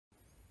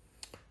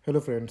Hello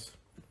friends,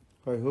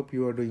 I hope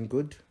you are doing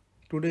good.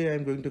 Today I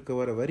am going to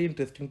cover a very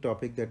interesting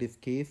topic, that is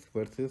case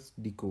versus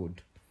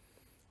decode.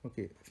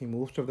 Okay, see,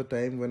 most of the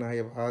time when I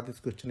have asked this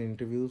question in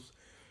interviews,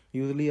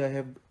 usually I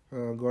have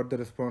got the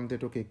response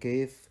that okay,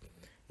 case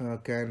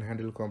can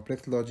handle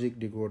complex logic,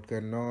 decode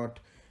cannot.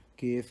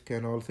 Case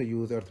can also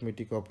use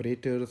arithmetic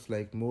operators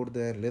like more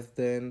than, less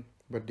than,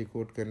 but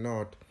decode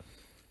cannot.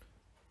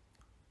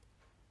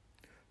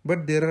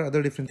 But there are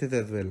other differences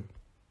as well,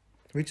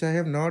 which I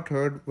have not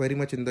heard very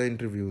much in the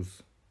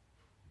interviews.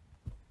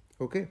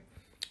 Okay,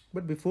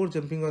 but before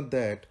jumping on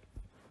that,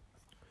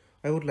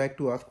 I would like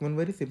to ask one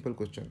very simple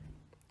question.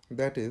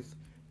 That is,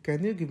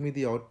 can you give me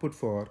the output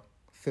for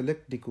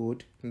select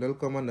decode null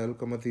comma null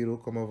comma 0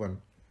 comma 1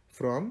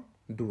 from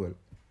dual?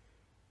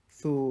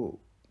 So,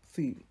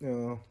 see,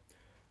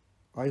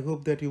 I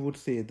hope that you would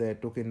say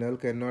that okay, null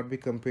cannot be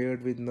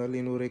compared with null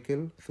in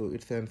Oracle, so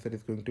its answer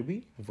is going to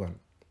be 1.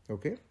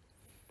 Okay,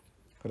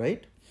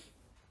 right?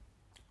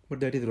 But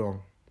that is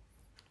wrong.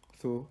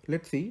 So,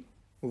 let's see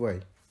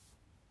why.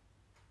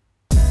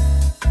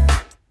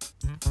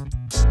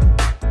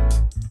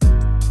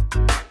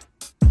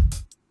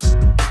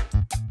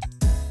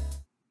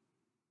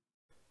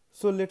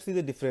 So, let's see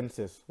the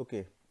differences.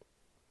 Okay,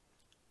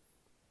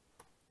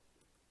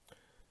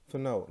 so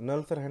now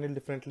nulls are handled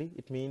differently.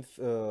 It means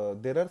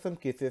there are some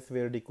cases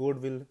where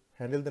decode will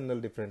handle the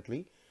null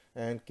differently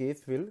and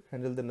case will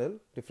handle the null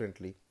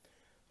differently.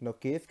 Now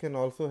case can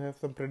also have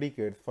some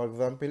predicates, for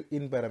example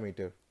in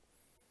parameter.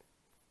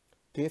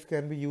 Case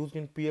can be used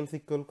in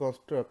PLSQL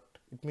construct.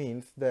 It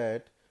means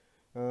that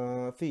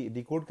see,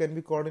 decode can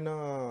be called in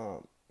a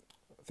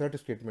set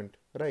statement,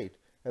 right?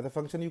 As a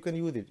function you can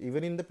use it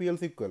even in the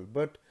PLSQL,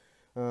 but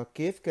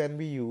case can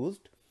be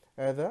used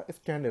as a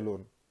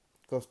standalone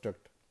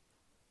construct.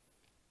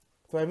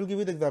 So I will give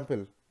you the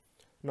example.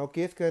 Now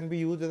case can be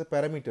used as a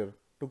parameter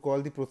to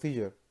call the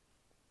procedure,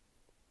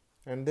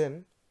 and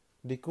then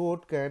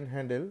decode can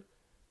handle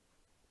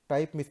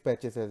type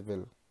mismatches as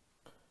well.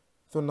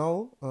 So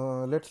now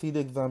let's see the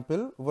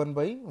example one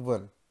by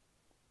one.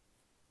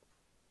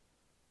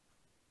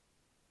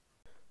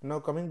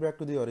 Now coming back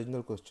to the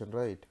original question,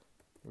 right?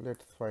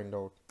 Let's find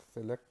out.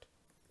 Select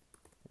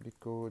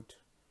decode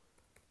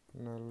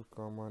null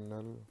comma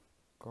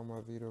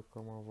 0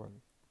 comma 1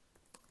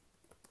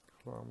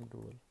 from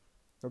dual.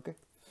 Okay,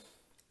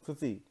 so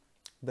see,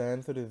 the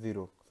answer is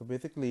 0. So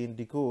basically in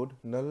decode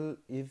null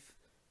is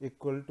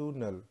equal to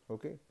null.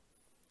 Okay,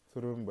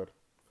 so remember.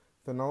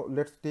 So now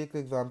let's take the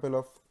example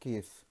of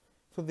case.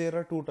 So there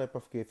are two type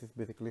of cases,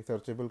 basically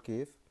searchable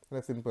case and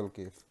a simple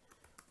case.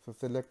 So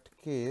select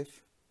case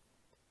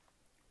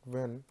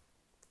when,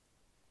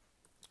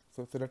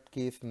 so select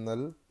case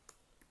null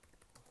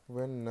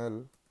when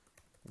null,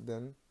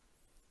 then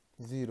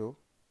 0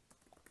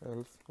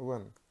 else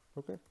 1.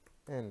 Okay,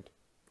 and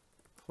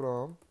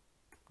from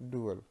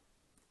dual.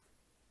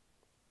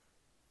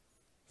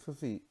 So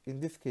see,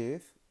 in this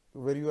case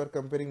where you are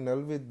comparing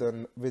null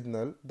with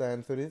null, the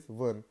answer is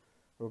 1.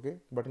 Okay,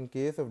 but in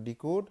case of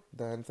decode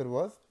the answer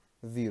was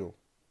 0.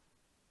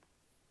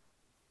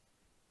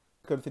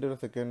 Consider a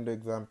second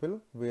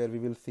example where we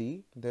will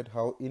see that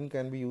how in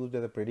can be used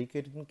as a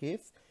predicate in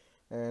case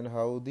and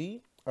how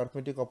the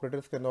arithmetic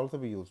operators can also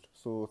be used.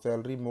 So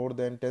salary more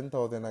than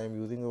 10,000 I am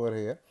using over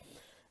here,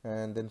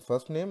 and then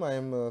first name I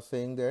am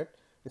saying that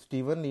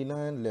Steven, Nina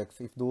and Lex.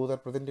 If those are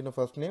present in a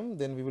first name,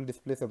 then we will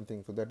display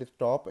something. So that is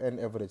top and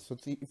average. So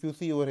see, if you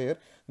see over here,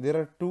 there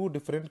are two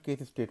different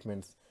case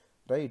statements,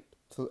 right?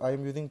 So I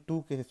am using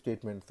two case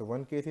statements. So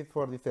one case is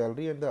for the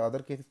salary and the other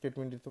case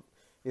statement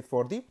is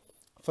for the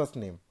first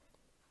name.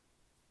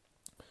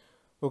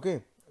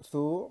 Okay,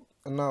 so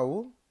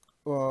now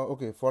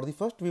okay, for the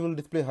first we will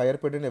display higher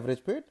paid and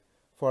average paid.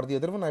 For the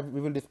other one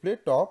we will display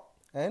top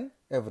and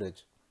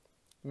average.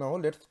 Now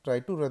let's try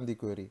to run the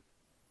query.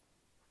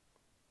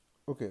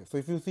 Okay, so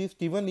if you see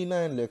Steven, Nina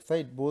and Lex,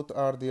 right, both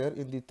are there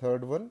in the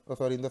third one,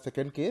 in the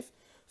second case.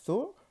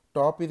 So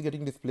top is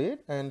getting displayed,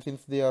 and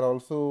since they are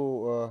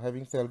also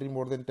having salary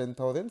more than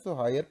 10,000, so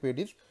higher paid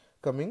is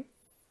coming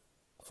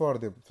for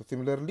them. So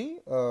similarly,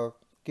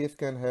 case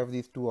can have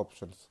these two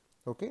options.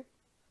 Okay,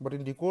 but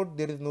in decode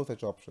there is no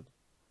such option.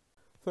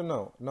 So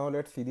now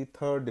let's see the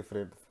third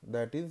difference,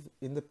 that is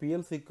in the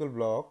PLSQL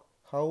block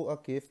how a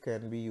case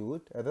can be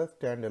used as a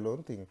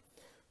standalone thing,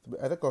 so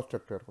as a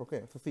constructor.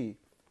 Okay, so see,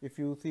 if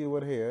you see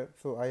over here,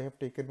 so I have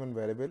taken one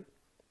variable,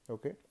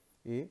 okay,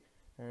 a,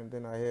 and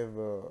then I have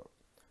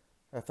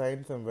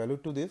assigned some value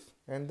to this,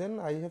 and then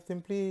I have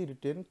simply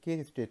written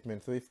case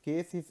statement. So if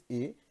case is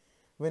a,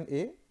 when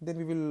a, then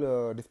we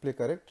will display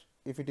correct.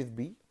 If it is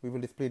b, we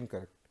will display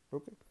incorrect.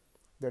 Okay,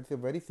 that's a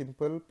very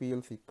simple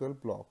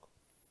PLSQL block.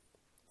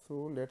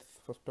 So let's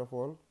first of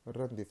all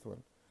run this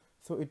one.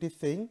 So it is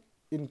saying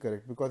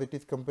incorrect because it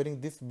is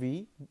comparing this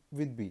b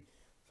with b.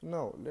 So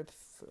now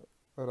let's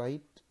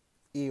write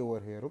a over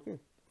here. Okay,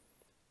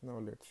 now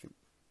let's see.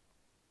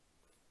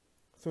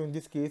 So in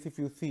this case, if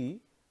you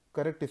see,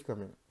 correct is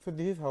coming. So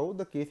this is how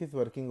the case is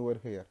working over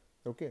here.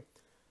 Okay,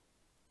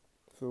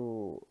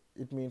 so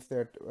it means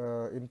that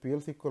in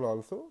PLSQL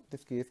also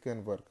this case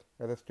can work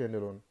as a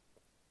standalone.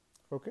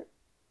 Okay.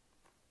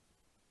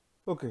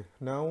 Okay,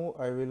 now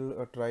I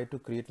will try to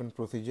create one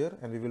procedure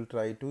and we will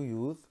try to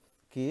use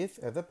case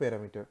as a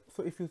parameter.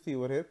 So if you see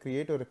over here,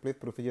 create or replace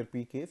procedure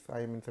p case, I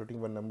am inserting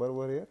one number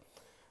over here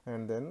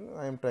and then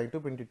I am trying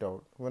to print it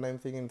out. When I am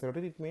saying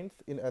inserted, it means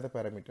in as a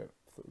parameter.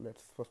 So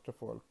let's first of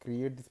all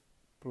create this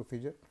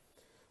procedure.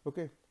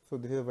 Okay, so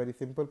this is a very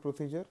simple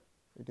procedure.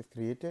 It is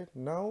created.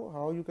 Now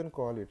how you can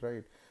call it,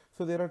 right?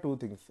 So there are two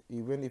things.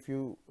 Even if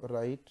you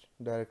write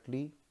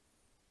directly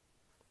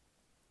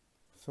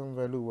some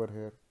value over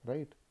here,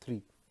 right, 3,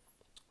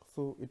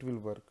 so it will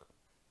work.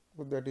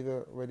 So that is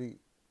a very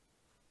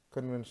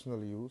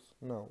conventional use.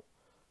 Now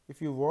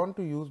if you want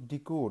to use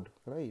decode,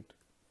 right,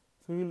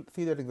 so we will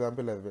see that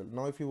example as well.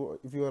 Now if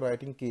you are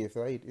writing case,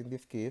 right, in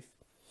this case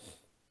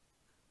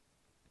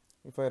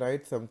if I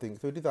write something,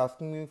 so it is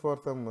asking me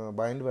for some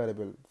bind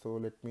variable, so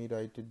let me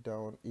write it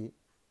down a,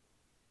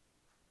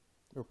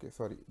 okay,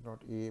 sorry,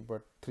 not a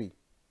but 3.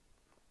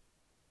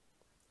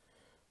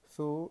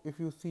 So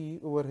if you see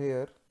over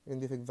here in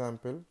this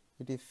example,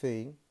 it is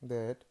saying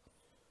that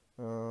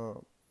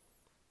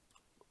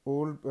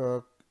old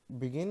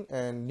begin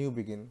and new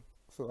begin.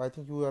 So I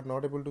think you are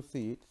not able to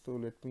see it, so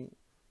let me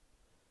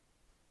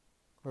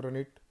run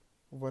it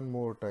one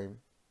more time.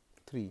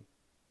 3.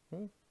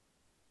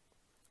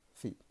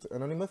 See, the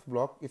anonymous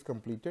block is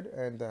completed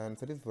and the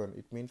answer is 1.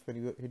 It means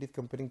when it is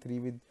comparing 3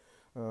 with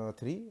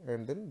 3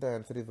 and then the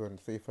answer is 1.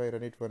 So if I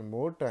run it one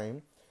more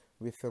time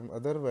with some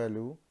other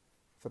value,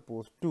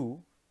 suppose 2,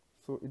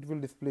 so it will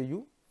display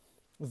you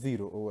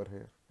 0 over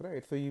here,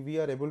 right? So we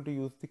are able to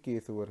use the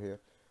case over here.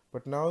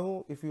 But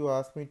now if you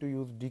ask me to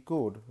use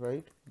decode,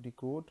 right,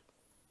 decode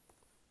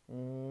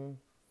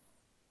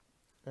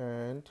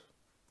and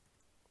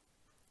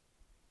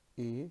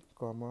a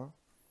comma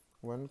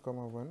 1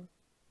 comma 1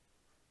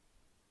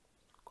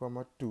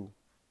 comma 2,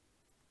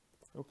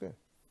 okay,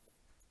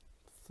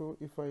 so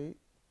if I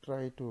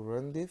try to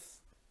run this,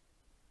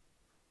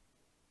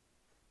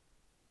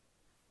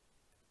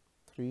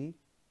 3,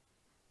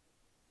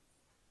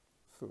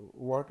 so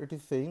what it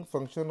is saying,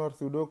 function or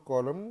pseudo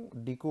column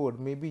decode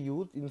may be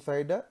used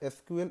inside a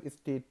SQL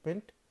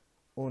statement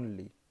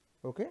only.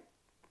 Okay,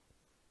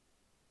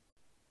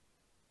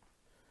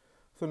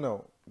 so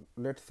now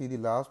let's see the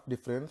last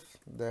difference,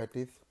 that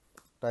is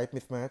type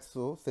mismatch.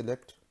 So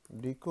select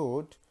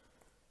decode,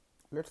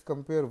 let's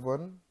compare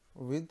 1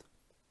 with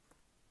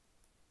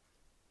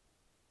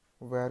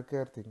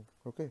varchar thing,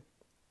 okay,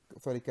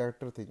 sorry,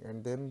 character thing,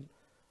 and then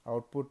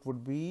output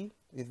would be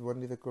is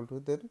 1 is equal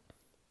to then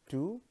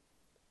 2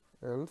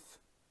 else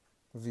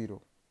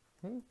 0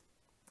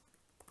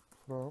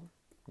 from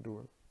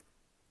dual.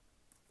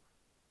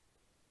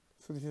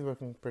 So this is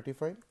working pretty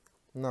fine.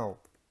 Now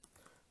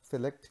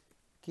select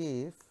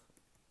case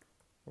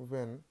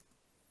when,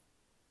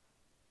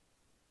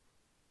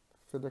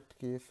 select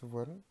case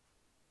 1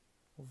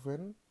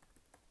 when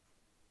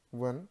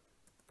 1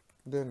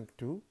 then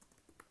 2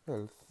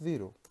 else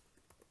 0,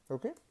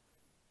 okay,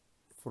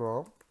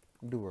 from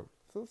dual.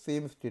 So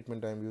same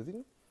statement I am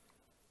using.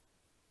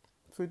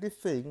 So it is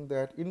saying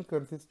that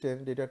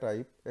inconsistent data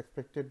type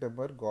expected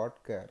number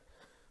got char.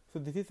 So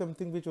this is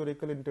something which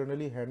Oracle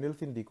internally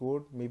handles in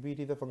decode. Maybe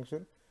it is a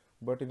function,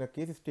 but in a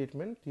case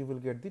statement you will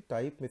get the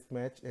type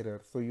mismatch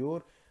error. So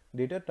your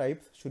data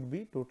types should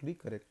be totally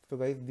correct. So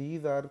guys,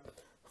 these are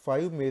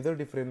 5 major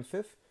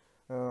differences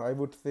I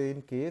would say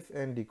in case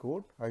and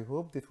decode. I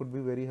hope this would be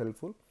very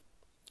helpful.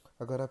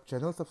 अगर आप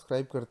channel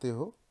subscribe करते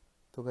हो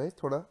तो guys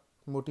थोड़ा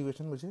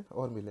motivation मुझे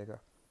और मिलेगा.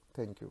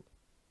 Thank you.